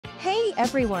Hey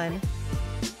everyone!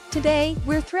 Today,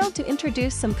 we're thrilled to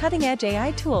introduce some cutting-edge AI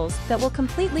tools that will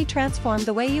completely transform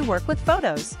the way you work with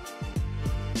photos.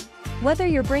 Whether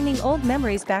you're bringing old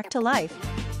memories back to life,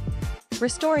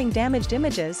 restoring damaged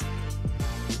images,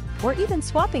 or even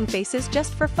swapping faces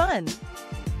just for fun,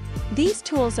 these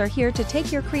tools are here to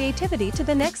take your creativity to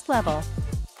the next level.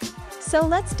 So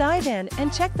let's dive in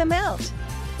and check them out.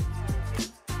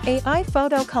 AI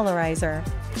Photo Colorizer.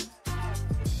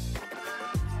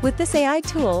 With this AI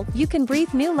tool, you can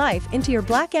breathe new life into your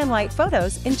black and white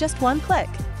photos in just one click.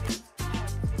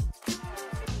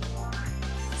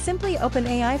 Simply open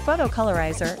AI Photo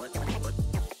Colorizer,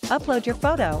 upload your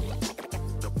photo,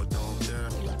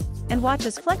 and watch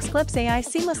as FlexClip's AI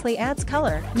seamlessly adds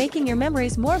color, making your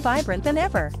memories more vibrant than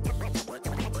ever.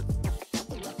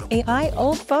 AI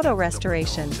Old Photo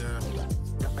Restoration.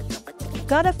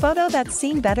 Got a photo that's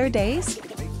seen better days?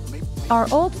 Our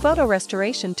old photo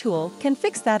restoration tool can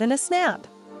fix that in a snap.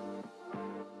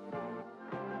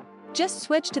 Just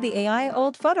switch to the AI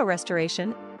Old Photo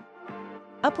Restoration,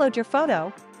 upload your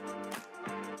photo,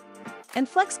 and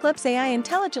FlexClip's AI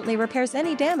intelligently repairs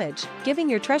any damage, giving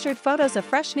your treasured photos a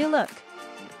fresh new look.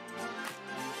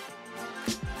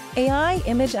 AI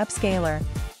Image Upscaler.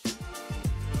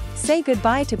 Say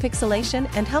goodbye to pixelation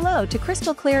and hello to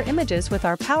crystal clear images with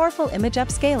our powerful Image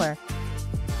Upscaler.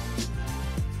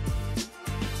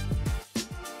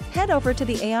 Head over to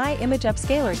the AI Image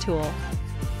Upscaler tool,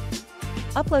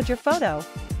 upload your photo,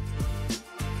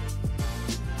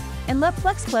 and let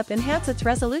FlexClip enhance its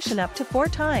resolution up to 4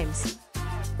 times.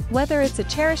 Whether it's a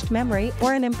cherished memory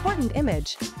or an important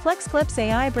image, FlexClip's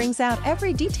AI brings out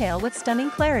every detail with stunning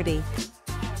clarity.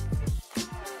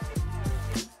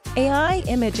 AI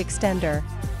Image Extender.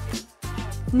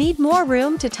 Need more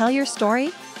room to tell your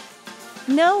story?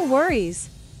 No worries!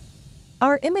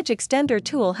 Our Image Extender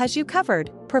tool has you covered,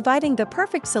 providing the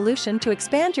perfect solution to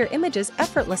expand your images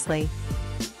effortlessly.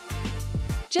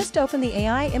 Just open the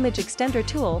AI Image Extender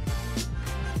tool,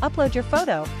 upload your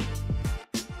photo,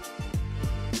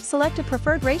 select a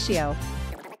preferred ratio,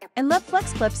 and let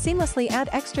FlexClip seamlessly add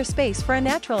extra space for a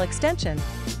natural extension.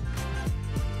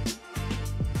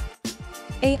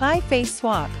 AI Face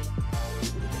Swap.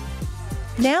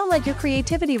 Now let your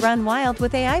creativity run wild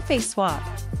with AI Face Swap.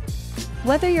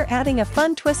 Whether you're adding a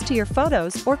fun twist to your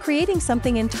photos or creating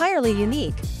something entirely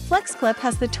unique, FlexClip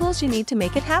has the tools you need to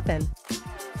make it happen.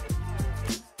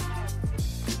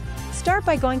 Start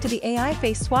by going to the AI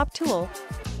Face Swap tool,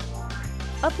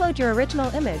 upload your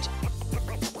original image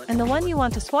and the one you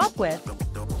want to swap with,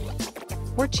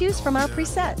 or choose from our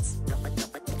presets.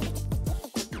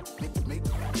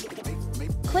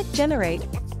 Click Generate,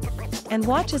 and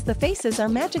watch as the faces are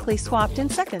magically swapped in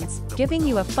seconds, giving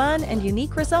you a fun and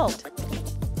unique result.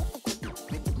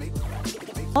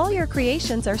 All your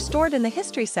creations are stored in the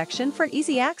History section for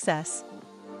easy access.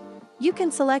 You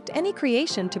can select any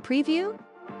creation to preview,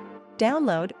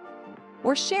 download,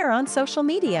 or share on social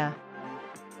media.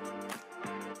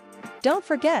 Don't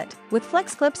forget, with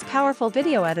FlexClip's powerful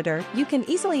video editor, you can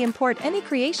easily import any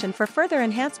creation for further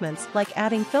enhancements like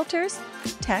adding filters,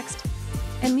 text,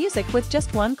 and music with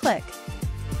just one click.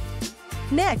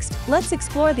 Next, let's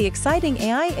explore the exciting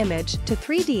AI image to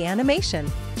 3D animation.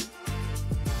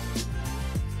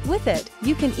 With it,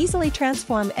 you can easily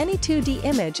transform any 2D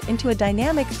image into a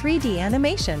dynamic 3D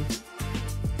animation.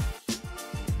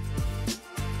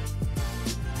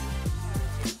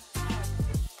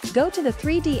 Go to the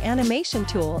 3D animation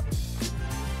tool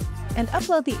and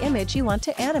upload the image you want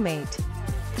to animate.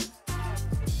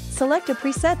 Select a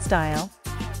preset style,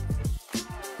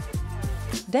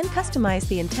 then customize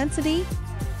the intensity,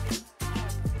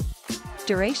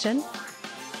 duration,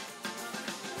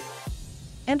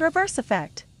 and reverse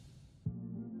effect.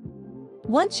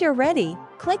 Once you're ready,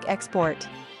 click Export.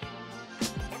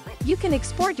 You can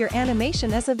export your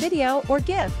animation as a video or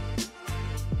GIF.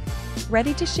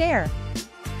 Ready to share.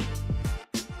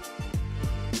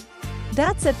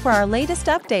 That's it for our latest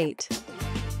update.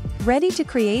 Ready to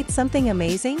create something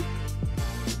amazing?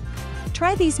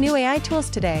 Try these new AI tools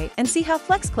today and see how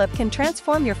FlexClip can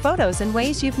transform your photos in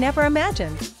ways you've never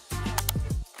imagined.